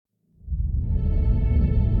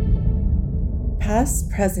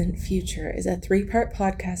Past, Present, Future is a 3-part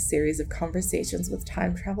podcast series of conversations with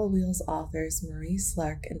Time Travel Wheels authors Marie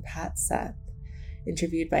Slark and Pat Seth,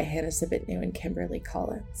 interviewed by Hannah Sabitnew and Kimberly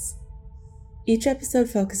Collins. Each episode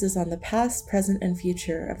focuses on the past, present, and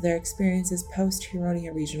future of their experiences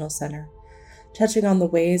post-Huronia Regional Center, touching on the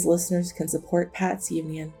ways listeners can support Pat's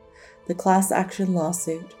union, the class action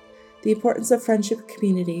lawsuit, the importance of friendship and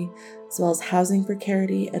community, as well as housing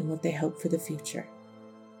precarity and what they hope for the future.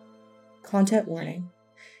 Content warning: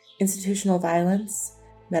 institutional violence,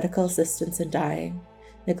 medical assistance in dying,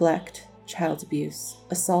 neglect, child abuse,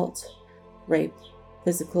 assault, rape,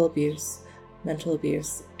 physical abuse, mental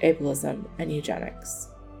abuse, ableism, and eugenics.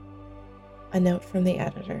 A note from the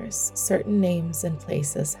editors: certain names and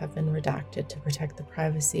places have been redacted to protect the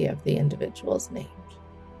privacy of the individuals named.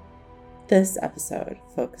 This episode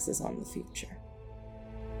focuses on the future.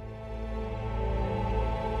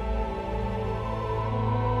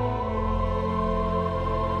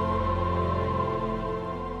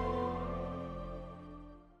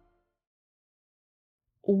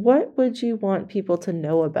 What would you want people to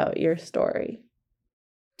know about your story?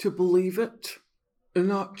 To believe it, and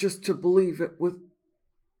not just to believe it with,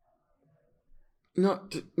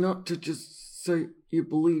 not to just say you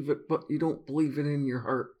believe it, but you don't believe it in your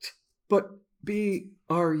heart. But be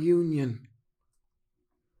our union.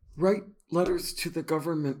 Write letters to the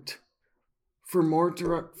government for more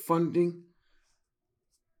direct funding.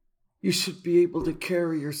 You should be able to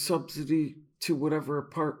carry your subsidy to whatever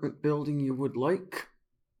apartment building you would like.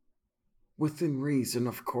 Within reason,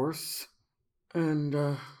 of course. And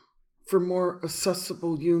for more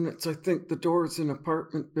accessible units, I think the doors in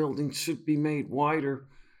apartment buildings should be made wider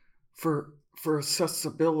for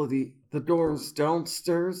accessibility. The doors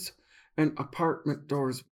downstairs and apartment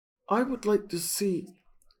doors. I would like to see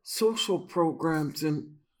social programs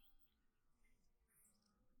and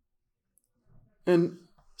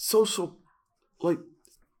social, like,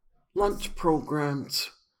 lunch programs,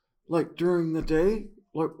 like during the day,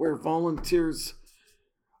 like where volunteers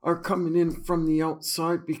are coming in from the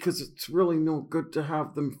outside, because it's really no good to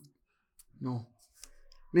have them,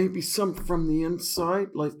 maybe some from the inside,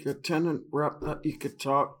 like a tenant rep that you could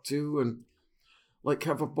talk to, and like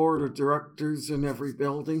have a board of directors in every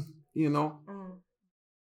building, Well,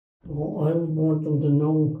 I would want them to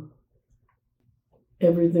know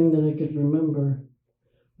everything that I could remember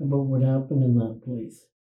about what happened in that place.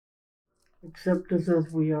 Accept us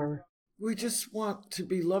as we are. We just want to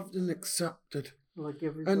be loved and accepted, like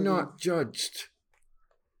everybody and not else. judged.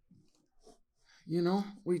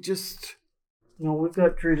 We just... No, we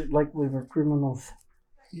got treated like we were criminals.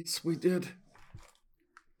 Yes, we did.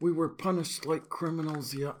 We were punished like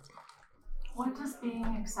criminals, yeah. What does being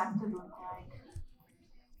accepted look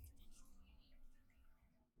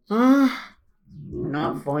like?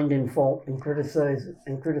 Not finding fault and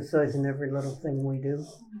criticizing every little thing we do.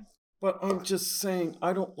 But I'm just saying,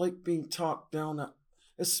 I don't like being talked down at,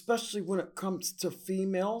 especially when it comes to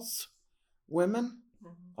females, women.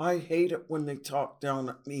 I hate it when they talk down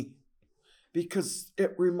at me, because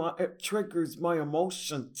it triggers my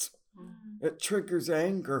emotions. It triggers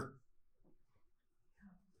anger,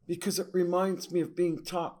 because it reminds me of being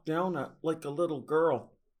talked down at like a little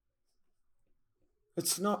girl.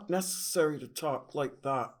 It's not necessary to talk like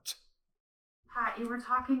that. Pat, you were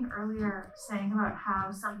talking earlier saying about how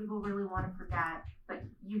some people really want to forget, but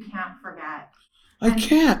you can't forget. I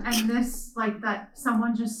can't. And this, like that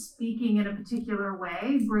someone just speaking in a particular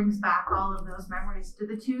way brings back all of those memories. Do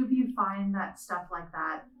the two of you find that stuff like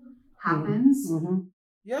that happens? Mm-hmm.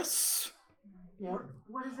 Yes. Yeah.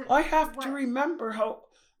 What is it? I have to remember how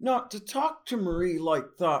not to talk to Marie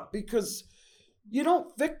like that, because you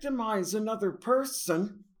don't victimize another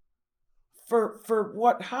person for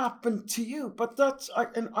what happened to you. But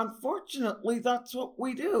and unfortunately, that's what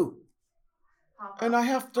we do. And I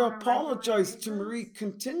have to apologize to Marie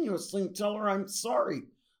continuously and tell her I'm sorry.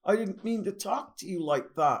 I didn't mean to talk to you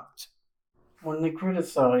like that. When they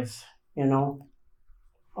criticize,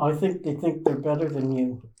 I think they think they're better than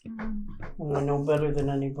you. And they know better than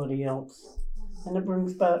anybody else. And it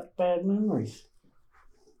brings back bad memories.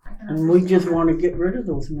 And we just want to get rid of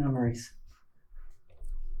those memories.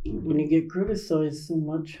 When you get criticized so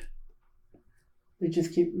much, they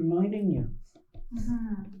just keep reminding you.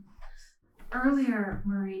 Mm-hmm. Earlier,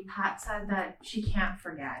 Marie, Pat said that she can't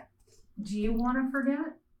forget. Do you want to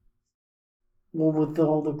forget? Well, with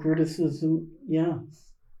all the criticism, yeah.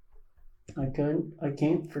 I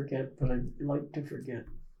can't forget, but I'd like to forget.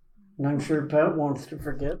 And I'm sure Pat wants to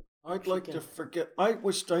forget. I'd like to forget. I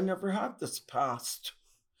wished I never had this past.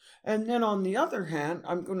 And then on the other hand,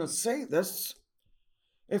 I'm going to say this.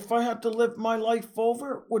 If I had to live my life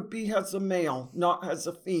over, it would be as a male, not as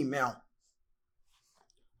a female.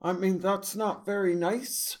 I mean, that's not very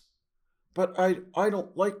nice, but I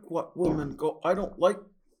don't like what women go. I don't like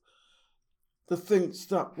the things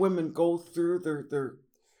that women go through. The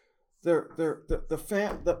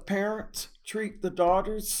parents treat the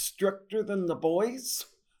daughters stricter than the boys.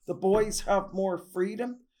 The boys have more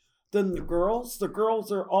freedom than the girls. The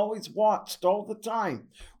girls are always watched all the time.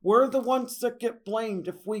 We're the ones that get blamed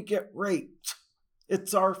if we get raped.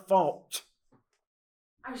 It's our fault.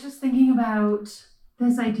 I was just thinking about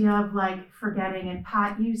this idea of like forgetting, and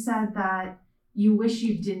Pat, you said that you wish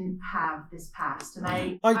you didn't have this past, and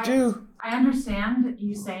I do. I understand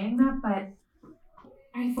you saying that, but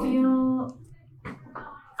I feel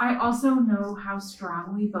I also know how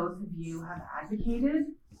strongly both of you have advocated,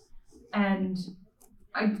 and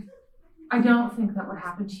I don't think that what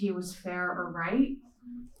happened to you was fair or right,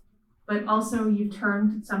 but also you've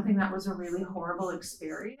turned something that was a really horrible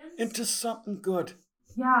experience into something good.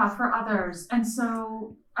 Yeah, for others. And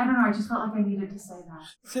so, I don't know, I just felt like I needed to say that.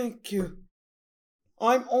 Thank you.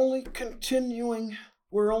 We're only continuing.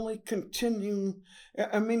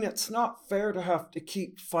 I mean, it's not fair to have to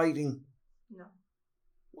keep fighting. No.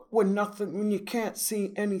 When you can't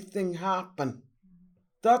see anything happen.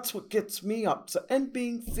 That's what gets me upset. And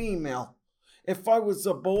being female. If I was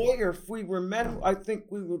a boy or if we were men, I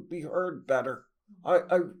think we would be heard better.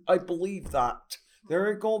 I believe that. There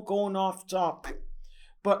I go, going off topic.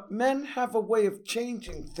 But men have a way of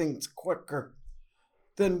changing things quicker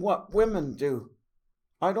than what women do.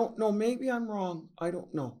 I don't know, maybe I'm wrong, I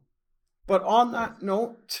don't know. But on that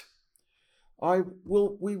note,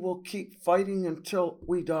 we will keep fighting until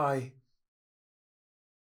we die.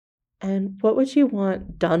 And what would you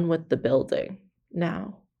want done with the building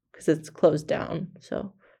now? Because it's closed down,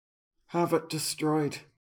 so. Have it destroyed.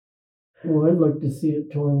 Well, I'd like to see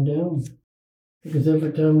it torn down. Because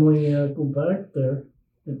every time we go back there,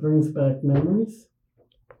 it brings back memories.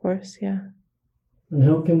 Of course, yeah. And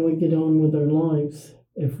how can we get on with our lives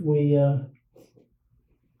if we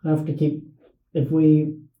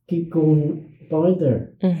keep going by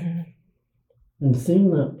there and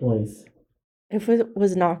seeing that place? If it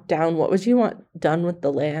was knocked down, what would you want done with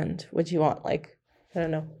the land? Would you want, like, I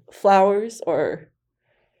don't know, flowers or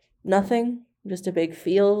nothing? Just a big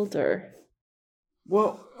field or?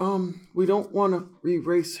 Well, we don't want to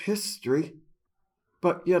erase history,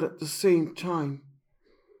 but yet at the same time,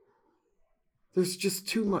 there's just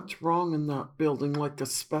too much wrong in that building, like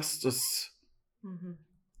asbestos.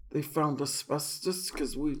 They found asbestos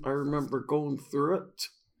because I remember going through it,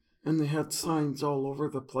 and they had signs all over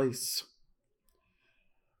the place.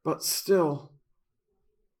 But still,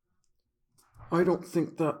 I don't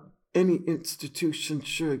think that any institution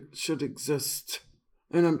should exist.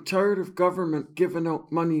 And I'm tired of government giving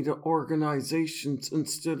out money to organizations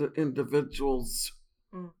instead of individuals.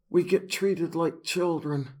 We get treated like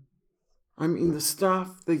children. I mean, the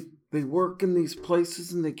staff, they work in these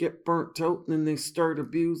places and they get burnt out and then they start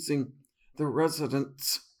abusing the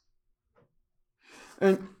residents.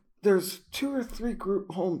 And there's 2 or 3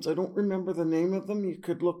 group homes. I don't remember the name of them. You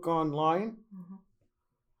could look online.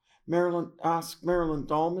 Ask Marilyn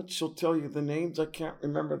Dolmich. She'll tell you the names. I can't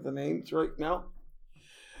remember the names right now.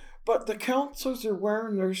 But the counselors are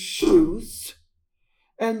wearing their shoes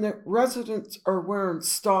and the residents are wearing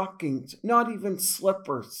stockings, not even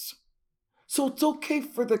slippers. So it's okay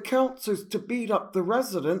for the counselors to beat up the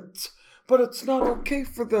residents, but it's not okay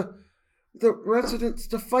for the residents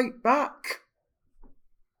to fight back.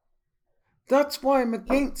 That's why I'm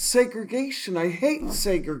against segregation. I hate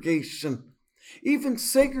segregation. Even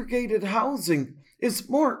segregated housing is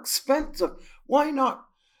more expensive. Why not,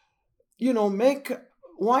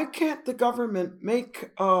 why can't the government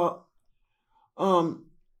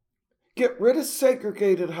get rid of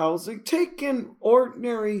segregated housing, take in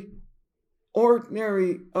ordinary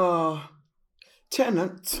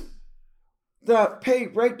tenants that pay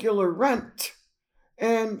regular rent,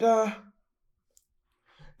 and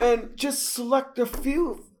just select a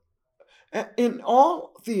few in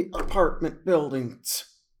all the apartment buildings,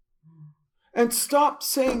 and stop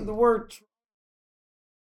saying the word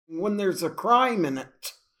when there's a crime in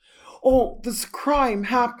it. Oh, this crime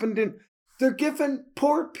happened in... They're giving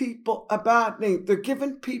poor people a bad name. They're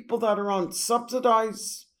giving people that are on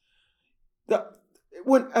subsidized...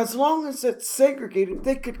 As long as it's segregated,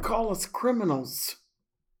 they could call us criminals.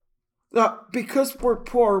 That because we're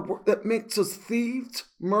poor, that makes us thieves,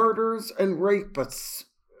 murderers, and rapists.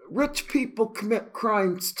 Rich people commit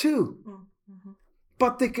crimes too.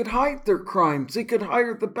 But they could hide their crimes. They could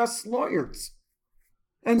hire the best lawyers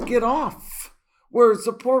and get off. whereas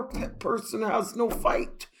a poor person has no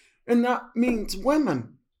fight. And that means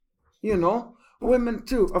women, women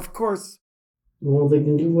too, of course. Well, they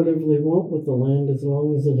can do whatever they want with the land as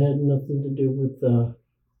long as it had nothing to do with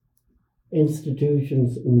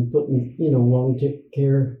institutions and putting,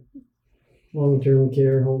 long-term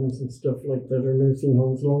care homes and stuff like that, or nursing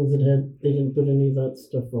homes. As long as they didn't put any of that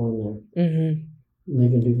stuff on there. Mm-hmm. And they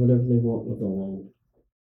can do whatever they want with the land.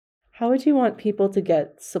 How would you want people to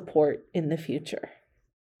get support in the future?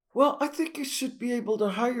 Well, I think you should be able to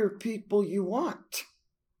hire people you want,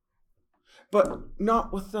 but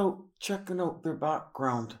not without checking out their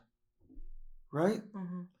background, right?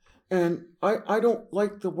 Mm-hmm. And I don't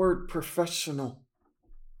like the word professional.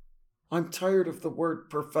 I'm tired of the word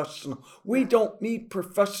professional. We don't need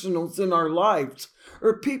professionals in our lives,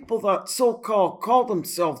 or people that so-called call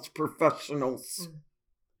themselves professionals. Mm.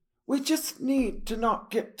 We just need to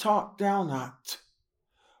not get talked down at.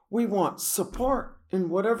 We want support in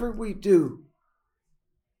whatever we do.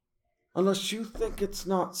 Unless you think it's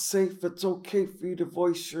not safe, it's okay for you to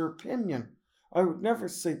voice your opinion. I would never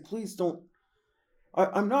say, please don't.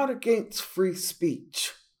 I'm not against free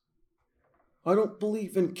speech. I don't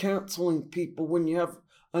believe in canceling people when you have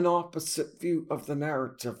an opposite view of the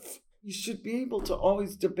narrative. You should be able to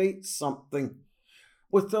always debate something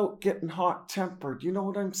without getting hot-tempered. You know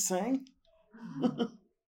what I'm saying?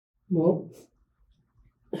 Well,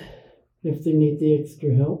 if they need the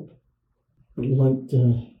extra help, I'd like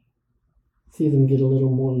to see them get a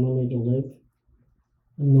little more money to live.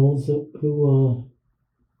 And those who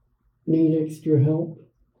need extra help,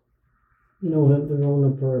 have their own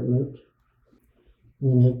apartment.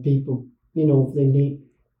 And then have people, if they need,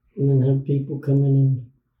 and then have people come in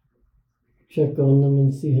and check on them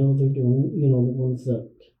and see how they're doing, the ones that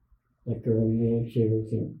are in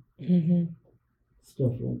wheelchairs and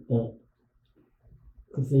stuff like that.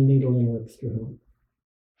 Because they need a little extra help.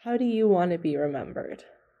 How do you want to be remembered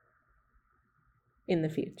in the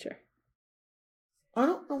future? I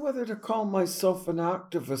don't know whether to call myself an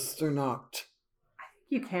activist or not. I think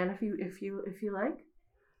you can if you like.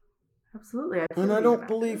 Absolutely. And I don't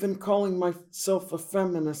believe in calling myself a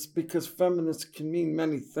feminist because feminist can mean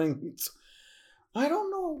many things. I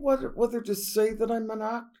don't know whether to say that I'm an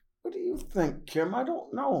act. What do you think, Kim? I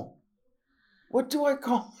don't know. What do I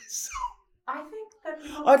call myself? I think that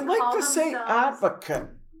people I'd like to say advocate.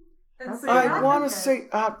 I want to say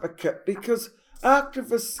advocate because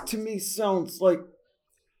activist to me sounds like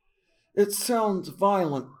it sounds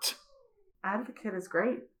violent. Advocate is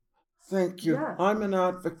great. Thank you. Yeah. I'm an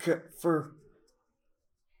advocate for.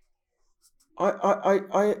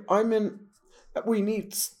 We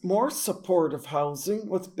need more supportive housing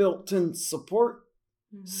with built-in support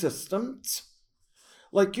systems.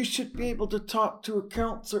 Like you should be able to talk to a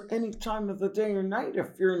counselor any time of the day or night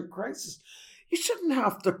if you're in crisis. You shouldn't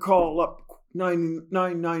have to call up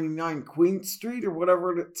 999 Queen Street or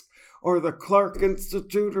whatever it's, or the Clark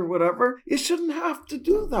Institute or whatever. You shouldn't have to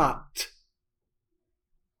do that.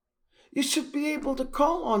 You should be able to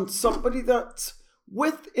call on somebody that's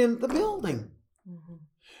within the building. Mm-hmm.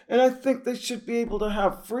 And I think they should be able to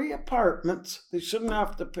have free apartments. They should not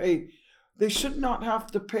have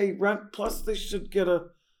to pay rent. Plus they should get a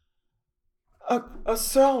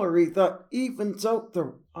salary that evens out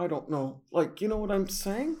the, I don't know, you know what I'm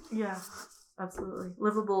saying? Yeah, absolutely.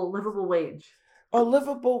 Livable wage. A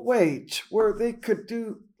livable wage where they could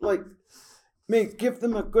do, give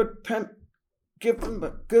them a good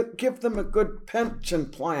pension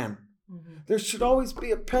plan. Mm-hmm. There should always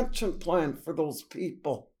be a pension plan for those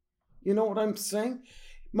people. You know what I'm saying?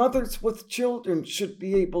 Mothers with children should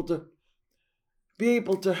be able to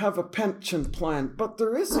have a pension plan, but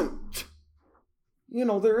there isn't.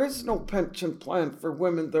 There is no pension plan for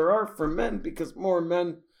women. There are for men because more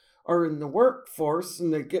men are in the workforce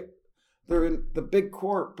and they're in the big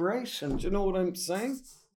corporations. You know what I'm saying?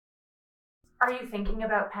 Are you thinking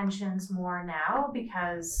about pensions more now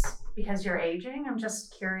because you're aging? I'm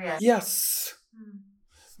just curious. Yes.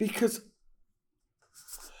 Because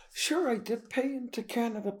sure, I did pay into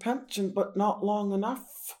Canada Pension, but not long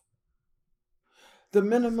enough. The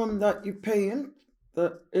minimum that you pay in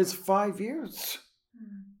is 5 years.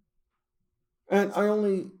 And I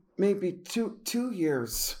only maybe two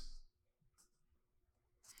years.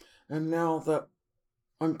 And now that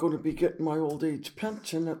I'm going to be getting my old age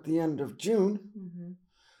pension at the end of June,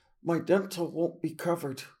 my dental won't be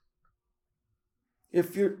covered.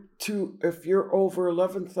 If you're over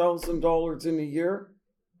 $11,000 in a year,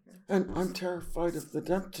 and I'm terrified of the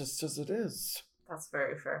dentist as it is. That's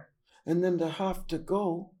very fair. And then to have to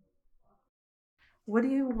go. What do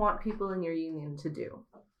you want people in your union to do?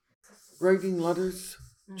 Writing letters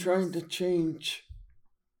trying to change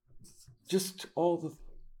just all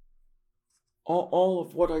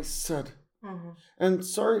of what I said. Mm-hmm. And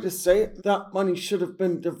sorry to say it, that money should have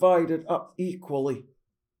been divided up equally.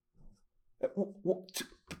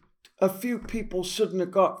 A few people shouldn't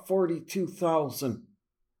have got 42,000.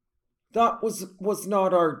 That was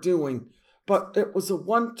not our doing, but it was a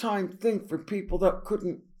one-time thing for people that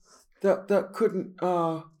couldn't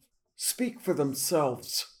speak for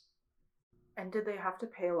themselves. And did they have to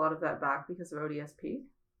pay a lot of that back because of ODSP?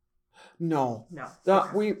 No. Okay.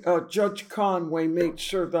 We Judge Conway made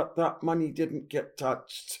sure that money didn't get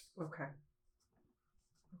touched. Okay.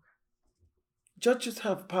 Judges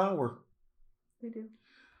have power. They do.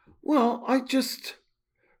 Well, I just,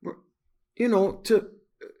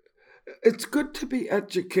 it's good to be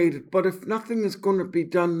educated, but if nothing is going to be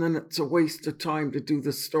done, then it's a waste of time to do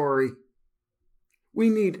the story. We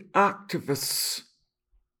need activists.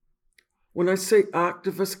 When I say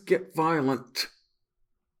activists, get violent.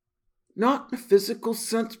 Not in a physical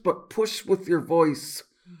sense, but push with your voice.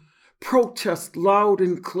 Protest loud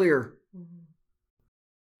and clear. I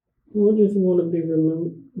just want to be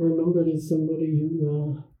remembered as somebody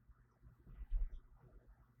who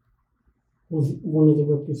was one of the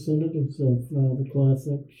representatives of the class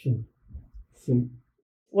action suit.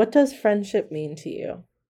 What does friendship mean to you?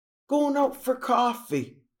 Going out for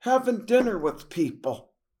coffee, having dinner with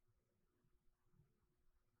people,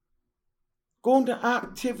 going to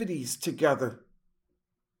activities together.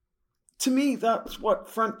 To me, that's what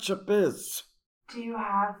friendship is. Do you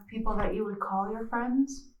have people that you would call your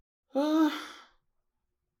friends? I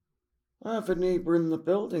have a neighbor in the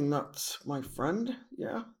building that's my friend,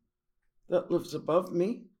 yeah, that lives above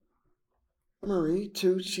me. Marie,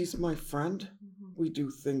 too, she's my friend. We do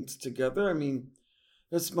things together. I mean,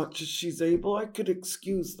 as much as she's able, I could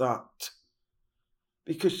excuse that.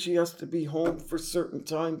 Because she has to be home for certain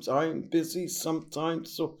times. I am busy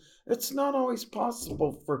sometimes, so it's not always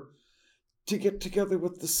possible to get together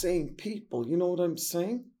with the same people. You know what I'm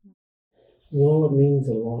saying? Well, it means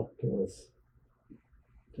a lot to us,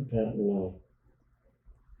 to Pat and I.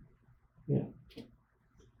 Yeah.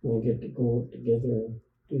 We get to go out together and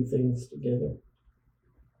do things together.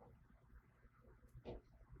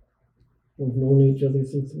 We've known each other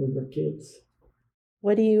since we were kids.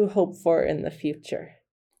 What do you hope for in the future?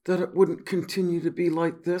 That it wouldn't continue to be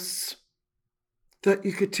like this. That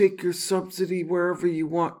you could take your subsidy wherever you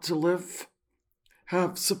want to live.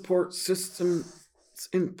 Have support systems,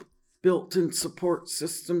 built-in support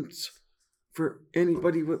systems for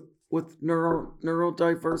anybody with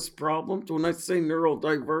neurodiverse problems. When I say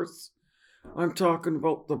neurodiverse, I'm talking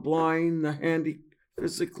about the blind, the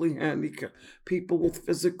physically handicapped, people with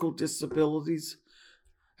physical disabilities,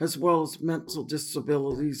 as well as mental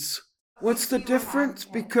disabilities. What's the difference?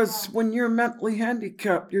 Because when you're mentally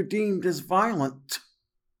handicapped, you're deemed as violent.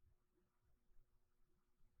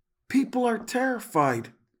 People are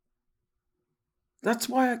terrified. That's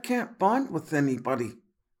why I can't bond with anybody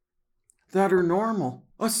that are normal.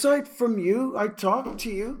 Aside from you, I talk to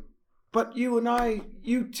you, but you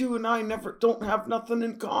two and I don't have nothing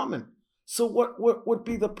in common. So what would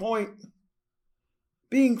be the point?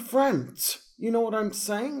 Being friends. You know what I'm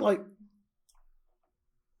saying? Like,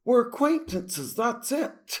 we're acquaintances, that's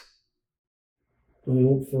it. I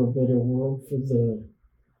hope for a better world for the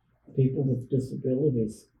people with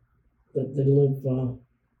disabilities, that they live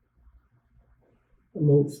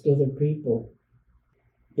amongst other people.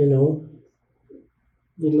 You know,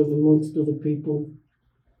 they live amongst other people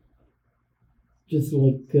just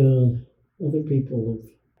like other people live,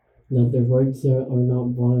 that their rights are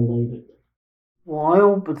not violated. Well, I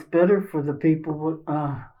hope it's better for the people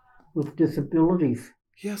with disabilities.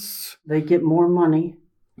 Yes. They get more money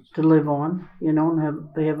to live on, you know, and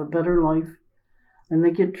they have a better life, and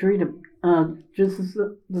they get treated just as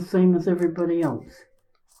the same as everybody else.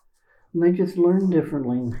 And they just learn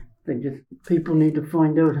differently. People need to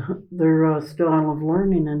find out their style of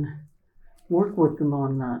learning and work with them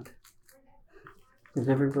on that, because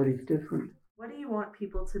everybody's different. What do you want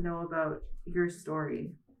people to know about your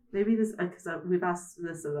story? Maybe this, because we've asked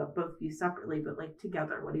this about both of you separately, but like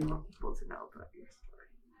together, what do you want people to know about your story?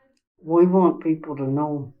 We want people to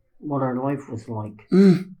know what our life was like,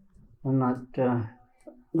 Mm. and that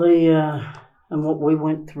and what we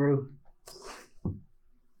went through,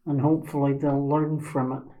 and hopefully they'll learn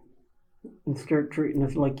from it and start treating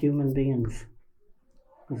us like human beings,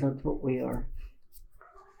 because that's what we are.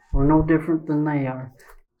 We're no different than they are.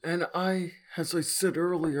 And as I said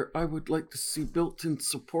earlier, I would like to see built-in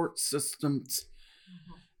support systems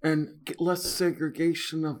and get less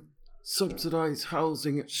segregation of subsidized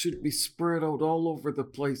housing. It should be spread out all over the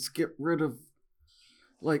place. Get rid of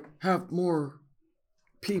like have more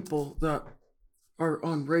people that are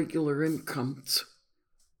on regular incomes,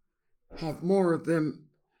 have more of them,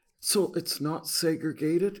 so it's not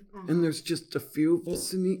segregated, and there's just a few of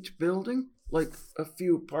us in each building, like a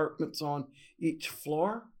few apartments on each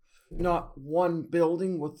floor, not one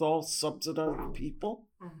building with all subsidized people.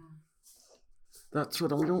 That's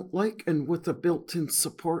what I don't like. And with a built-in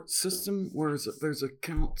support system, whereas there's a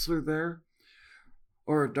counselor there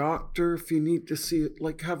or a doctor if you need to see it,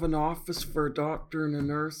 like have an office for a doctor and a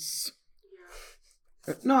nurse.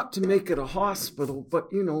 Not to make it a hospital,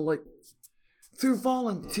 but like through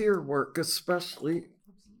volunteer work especially,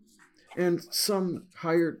 and some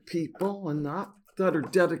hired people and that are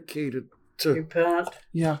dedicated Hey, to. Pat,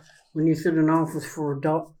 Yeah. when you said an office for a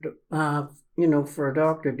doctor, for a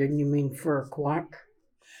doctor, didn't you mean for a quack?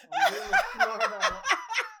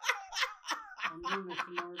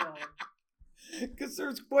 Because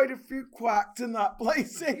there's quite a few quacks in that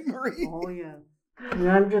place, eh, Marie? Oh, yeah.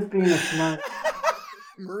 Yeah, I'm just being a smart.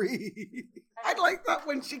 Marie. I like that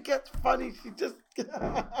when she gets funny, she just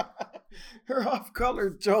her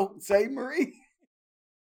off-color jokes, eh, Marie?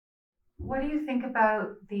 What do you think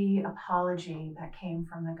about the apology that came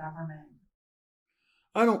from the government?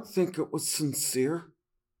 I don't think it was sincere.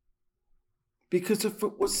 Because if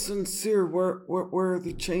it was sincere, where are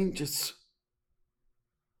the changes?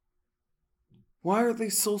 Why are they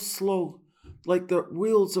so slow? Like the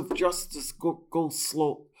wheels of justice go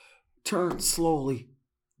slow, turn slowly.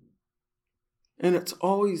 And it's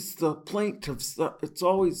always the plaintiffs, it's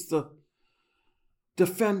always the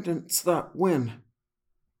defendants that win,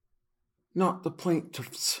 not the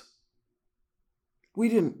plaintiffs. We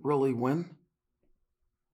didn't really win.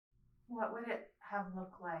 What would it have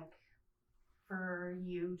looked like for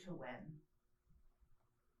you to win?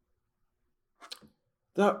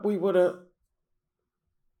 That we would have.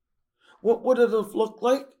 What would it have looked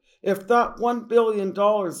like if that $1 billion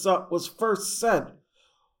that was first said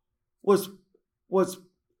was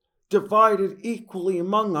divided equally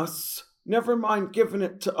among us, never mind giving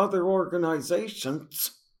it to other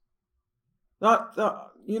organizations? That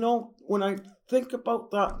when I think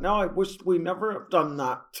about that now, I wish we never have done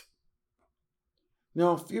that.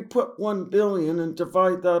 Now, if you put 1 billion and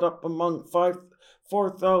divide that up among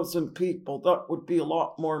 4,000 people, that would be a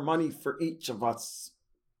lot more money for each of us.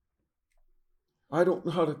 I don't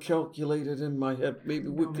know how to calculate it in my head. Maybe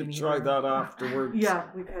we could try that afterwards. Yeah,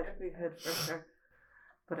 we could for sure.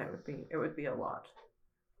 But it would be a lot.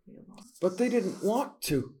 But they didn't want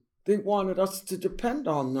to. They wanted us to depend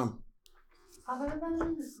on them. Other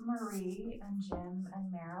than Marie and Jim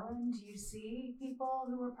and Marilyn, do you see people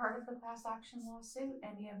who were part of the class action lawsuit?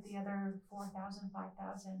 Any of the other 4,000,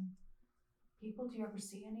 5,000 people? Do you ever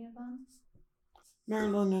see any of them?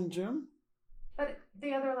 Marilyn and Jim? But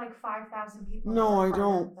the other 5,000 people. No, I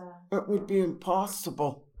don't. It would be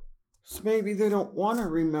impossible. So maybe they don't want to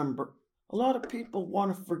remember. A lot of people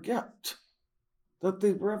want to forget that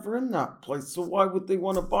they were ever in that place. So why would they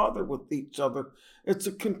want to bother with each other? It's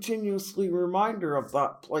a continuously reminder of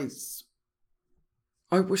that place.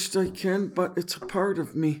 I wished I can, but it's a part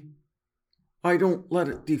of me. I don't let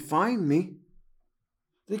it define me.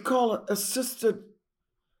 They call it assisted,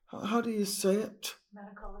 how do you say it?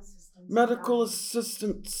 Medical assistance. Medical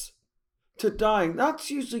assistance to dying. That's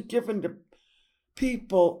usually given to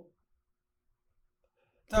people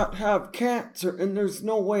that have cancer and there's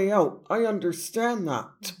no way out. I understand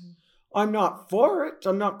that. Mm-hmm. I'm not for it.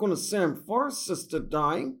 I'm not going to say I'm for assisted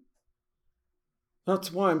dying.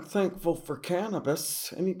 That's why I'm thankful for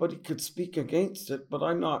cannabis. Anybody could speak against it, but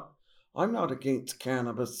I'm not against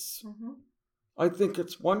cannabis. Mm-hmm. I think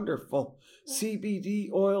it's wonderful. Yeah.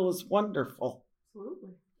 CBD oil is wonderful.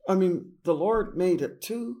 Absolutely. I mean, the Lord made it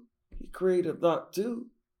too. He created that too.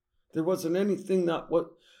 There wasn't anything that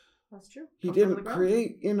That's true. He didn't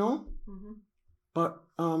create, Mm-hmm. But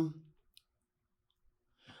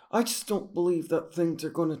I just don't believe that things are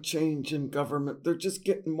going to change in government. They're just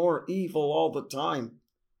getting more evil all the time.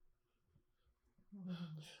 Mm-hmm.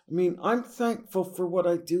 I mean, I'm thankful for what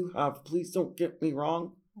I do have. Please don't get me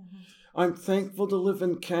wrong. Mm-hmm. I'm thankful to live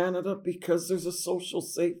in Canada because there's a social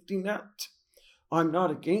safety net. I'm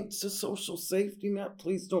not against a social safety net.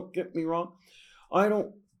 Please don't get me wrong. I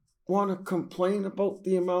don't want to complain about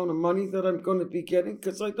the amount of money that I'm going to be getting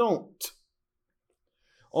because I don't.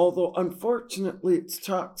 Although, unfortunately, it's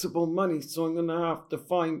taxable money, so I'm going to have to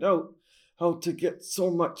find out how to get so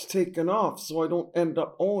much taken off so I don't end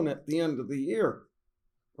up owing at the end of the year.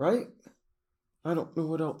 Right? I don't know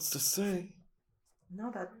what else to say. No,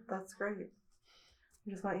 that's great. I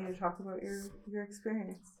just want you to talk about your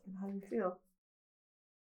experience and how you feel.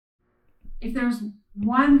 if there's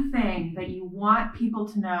one thing that you want people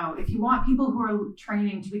to know, if you want people who are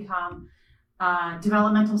training to become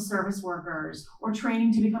developmental service workers, or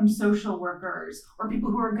training to become social workers, or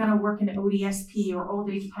people who are going to work in ODSP or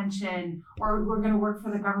old age pension, or who are going to work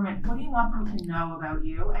for the government, what do you want them to know about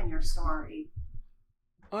you and your story?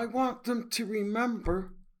 I want them to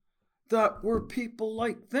remember that we're people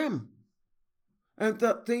like them, and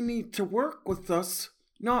that they need to work with us,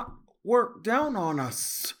 not work down on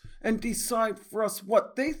us and decide for us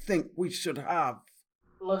what they think we should have.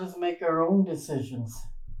 Let us make our own decisions,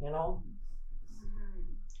 you know?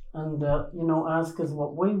 And, ask us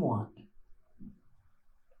what we want.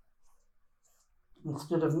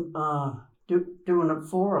 Instead of doing it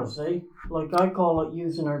for us, eh? Like I call it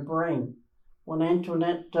using our brain. When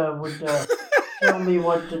Antoinette would tell me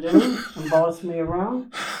what to do and boss me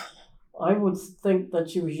around, I would think that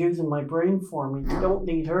she was using my brain for me. I don't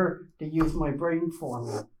need her to use my brain for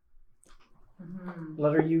me. Mm-hmm.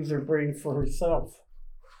 Let her use her brain for herself.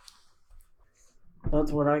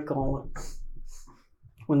 That's what I call it.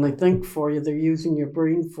 When they think for you, they're using your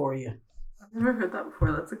brain for you. I've never heard that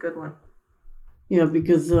before. That's a good one. Yeah,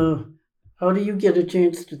 because how do you get a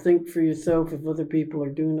chance to think for yourself if other people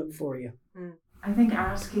are doing it for you? I think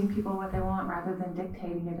asking people what they want rather than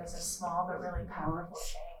dictating it is a small but really powerful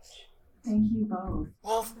change. Thank you both.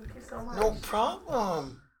 Well, thank you so much. No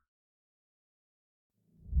problem.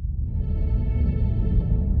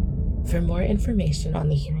 For more information on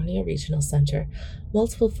the Huronia Regional Center,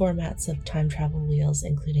 multiple formats of time travel wheels,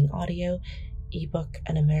 including audio, ebook,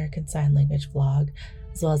 and American Sign Language vlog,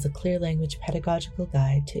 as well as a clear language pedagogical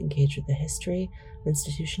guide to engage with the history and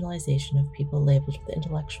institutionalization of people labeled with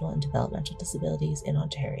intellectual and developmental disabilities in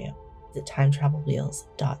Ontario, visit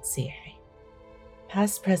timetravelwheels.ca.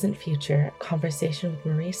 Past, Present, Future, a conversation with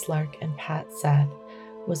Marie Slark and Pat Seth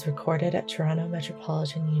was recorded at Toronto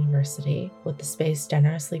Metropolitan University, with the space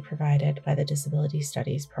generously provided by the Disability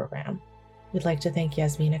Studies program. We'd like to thank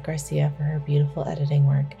Yasmina Garcia for her beautiful editing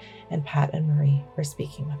work and Pat and Marie for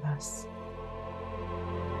speaking with us.